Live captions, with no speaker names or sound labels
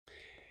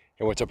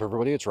Hey, what's up,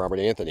 everybody? It's Robert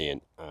Anthony,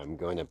 and I'm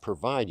going to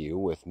provide you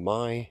with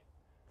my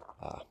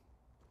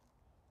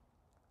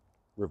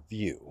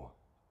review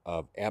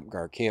of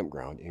Apgar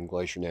Campground in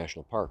Glacier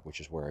National Park, which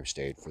is where I've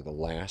stayed for the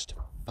last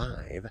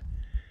 5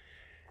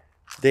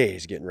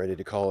 days, getting ready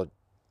to call it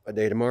a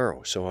day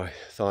tomorrow. So I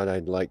thought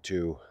I'd like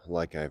to,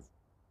 like I've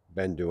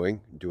been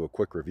doing, do a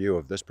quick review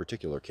of this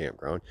particular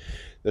campground.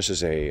 This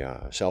is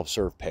a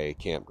self-serve pay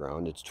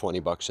campground. It's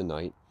 20 bucks a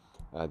night.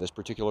 This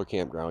particular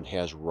campground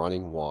has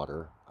running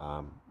water.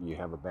 You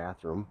have a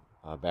bathroom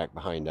back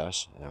behind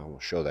us, and I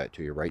will show that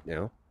to you right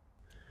now.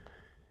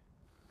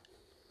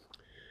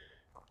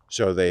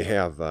 So they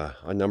have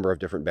a number of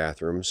different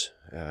bathrooms,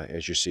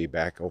 as you see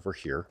back over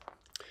here.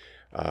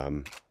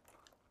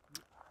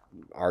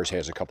 Ours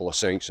has a couple of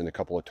sinks and a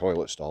couple of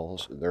toilet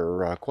stalls.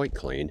 They're quite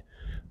clean.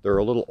 They're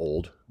a little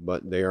old,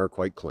 but they are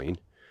quite clean.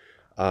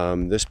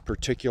 This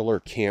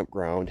particular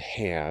campground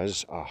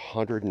has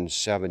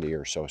 170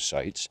 or so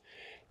sites.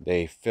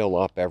 They fill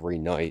up every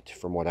night,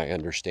 from what I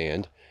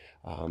understand,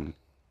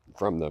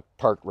 from the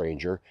park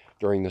ranger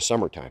during the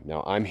summertime.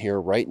 Now, I'm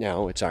here right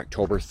now. It's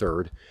October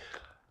 3rd.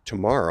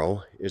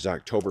 Tomorrow is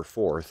October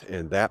 4th,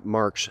 and that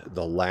marks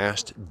the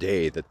last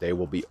day that they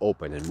will be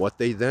open. And what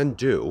they then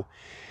do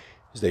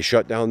is they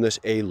shut down this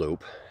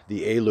A-loop.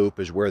 The A-loop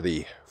is where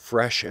the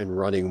fresh and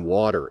running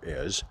water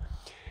is.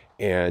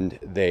 And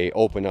they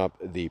open up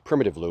the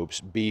primitive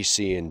loops, B,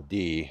 C, and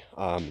D.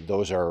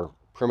 Those are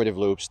primitive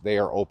loops. They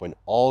are open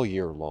all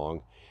year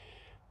long.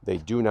 They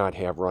do not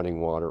have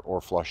running water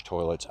or flush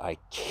toilets. I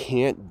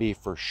can't be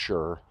for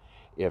sure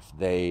if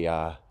they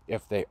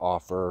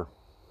offer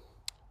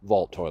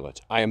vault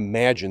toilets. I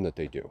imagine that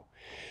they do.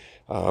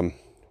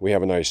 We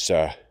have a nice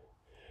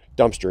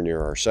dumpster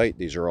near our site.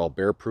 These are all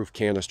bear-proof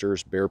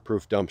canisters,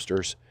 bear-proof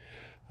dumpsters.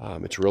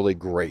 It's really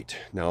great.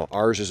 Now,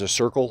 ours is a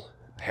circle,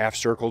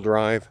 half-circle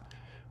drive,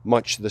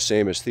 much the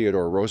same as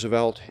Theodore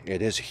Roosevelt.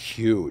 It is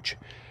huge.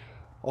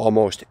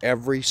 Almost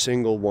every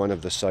single one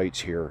of the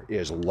sites here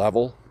is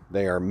level.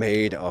 They are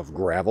made of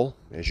gravel,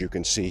 as you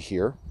can see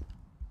here.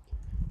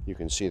 You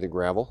can see the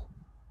gravel.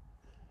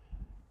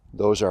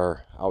 Those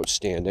are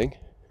outstanding.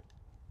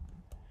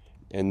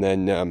 And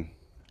then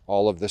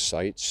all of the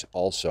sites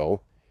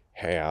also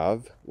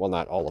have, well,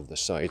 not all of the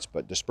sites,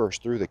 but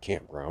dispersed through the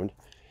campground,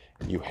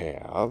 you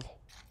have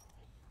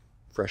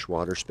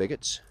freshwater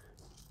spigots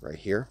right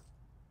here,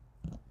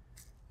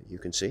 you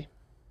can see.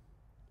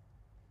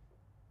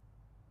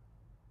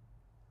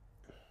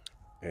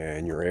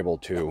 And you're able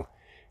to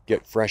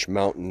get fresh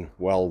mountain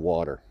well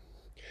water.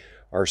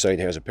 Our site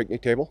has a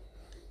picnic table,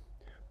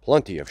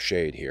 plenty of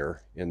shade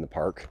here in the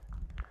park.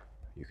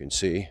 You can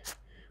see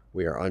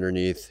we are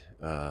underneath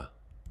a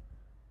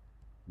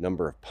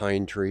number of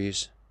pine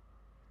trees,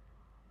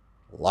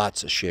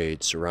 lots of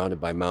shade, surrounded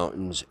by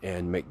mountains,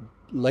 and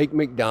Lake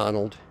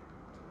McDonald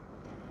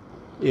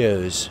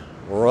is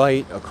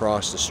right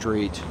across the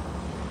street,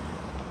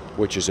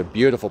 which is a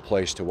beautiful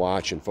place to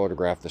watch and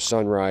photograph the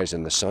sunrise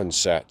and the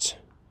sunsets.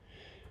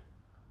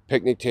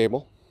 Picnic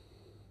table,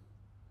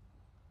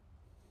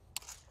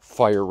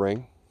 fire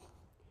ring,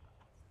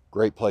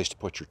 great place to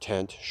put your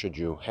tent should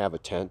you have a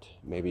tent.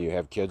 Maybe you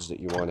have kids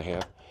that you want to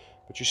have.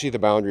 But you see the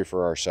boundary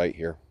for our site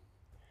here.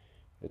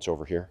 It's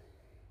over here,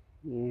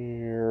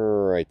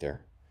 right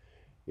there.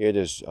 It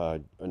is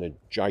a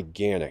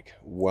gigantic,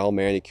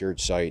 well-manicured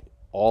site.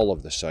 All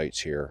of the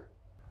sites here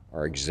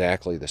are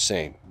exactly the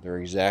same. They're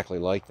exactly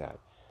like that.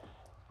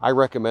 I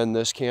recommend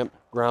this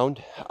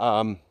campground.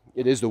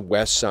 It is the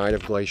west side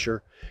of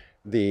Glacier.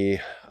 The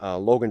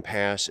Logan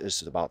Pass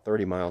is about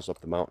 30 miles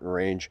up the mountain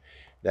range.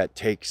 That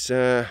takes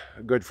a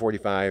good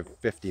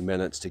 45-50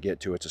 minutes to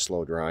get to. It's a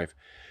slow drive.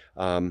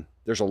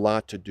 There's a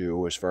lot to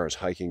do as far as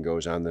hiking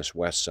goes on this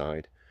west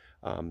side.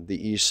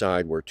 The east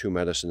side, where Two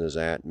Medicine is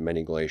at,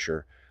 Many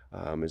Glacier,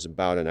 is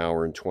about an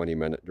hour and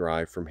 20-minute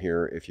drive from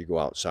here if you go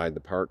outside the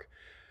park.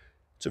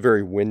 It's a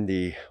very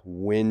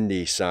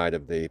windy side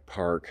of the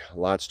park.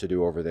 Lots to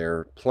do over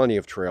there. Plenty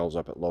of trails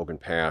up at Logan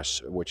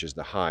Pass, which is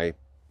the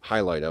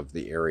highlight of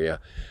the area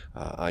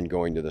on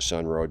going to the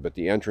Sun Road. But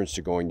the entrance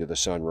to going to the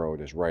Sun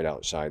Road is right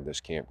outside this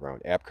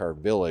campground. Apgar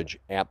Village,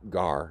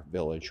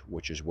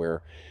 which is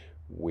where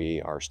we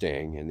are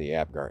staying in the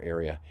Apgar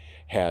area,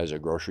 has a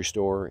grocery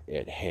store.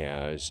 It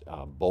has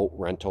boat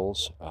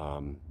rentals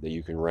that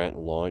you can rent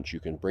and launch. You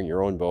can bring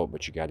your own boat,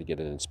 but you got to get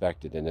it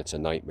inspected, and it's a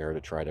nightmare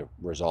to try to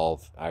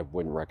resolve. I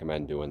wouldn't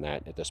recommend doing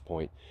that at this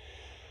point.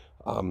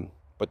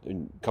 But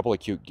a couple of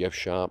cute gift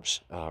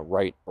shops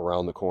right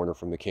around the corner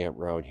from the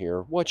campground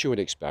here. What you would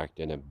expect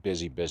in a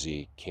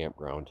busy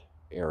campground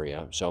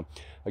area. So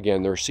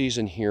again, their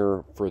season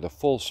here for the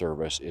full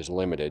service is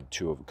limited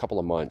to a couple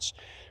of months.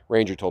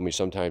 Ranger told me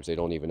sometimes they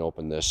don't even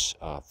open this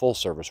full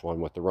service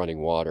one with the running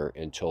water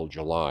until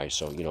July.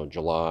 So, you know,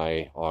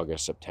 July,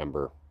 August,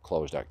 September,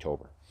 closed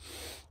October.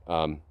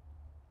 But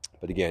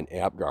again,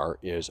 Apgar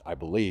is, I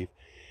believe,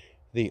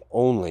 the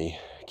only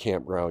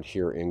campground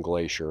here in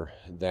Glacier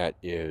that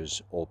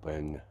is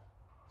open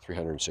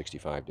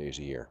 365 days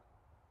a year.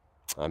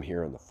 I'm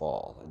here in the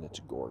fall, and it's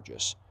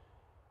gorgeous.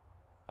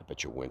 I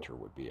bet you winter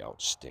would be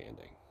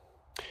outstanding.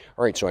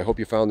 All right, so I hope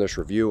you found this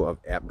review of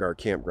Apgar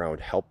Campground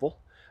helpful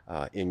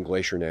in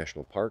Glacier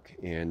National Park,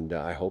 and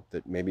I hope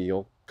that maybe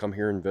you'll come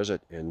here and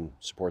visit and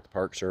support the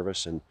Park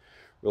Service and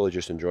really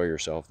just enjoy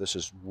yourself. This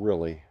is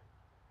really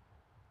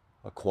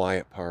a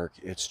quiet park.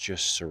 It's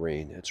just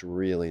serene. It's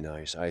really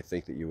nice. I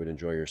think that you would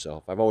enjoy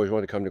yourself. I've always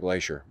wanted to come to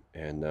Glacier,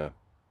 and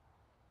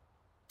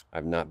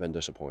I've not been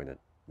disappointed.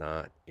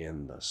 Not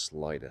in the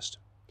slightest.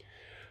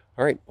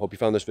 All right, hope you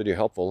found this video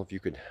helpful. If you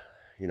could,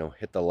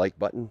 hit the like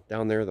button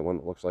down there, the one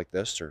that looks like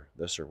this or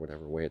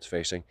whatever way it's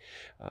facing,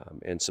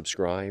 and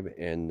subscribe,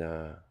 and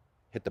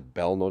hit the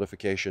bell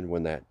notification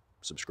when that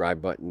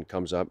subscribe button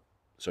comes up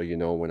so you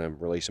know when I'm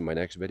releasing my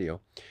next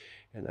video.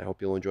 And I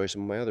hope you'll enjoy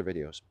some of my other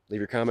videos.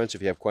 Leave your comments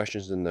if you have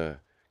questions in the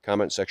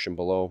comment section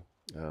below.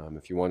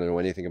 If you want to know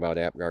anything about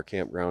Apgar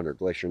Campground or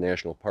Glacier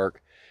National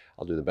Park,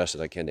 I'll do the best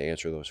that I can to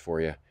answer those for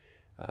you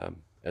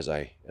as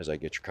I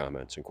get your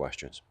comments and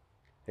questions.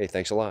 Hey,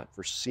 thanks a lot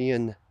for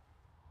seeing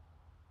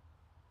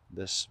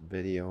this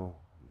video.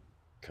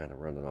 Kind of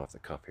running off the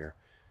cuff here.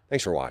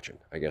 Thanks for watching,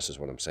 I guess is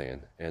what I'm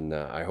saying. And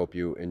I hope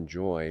you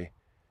enjoy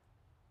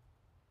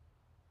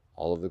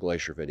all of the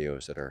Glacier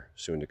videos that are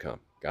soon to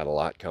come. Got a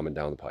lot coming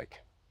down the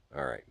pike.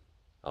 All right,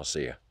 I'll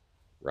see you.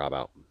 Rob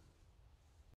out.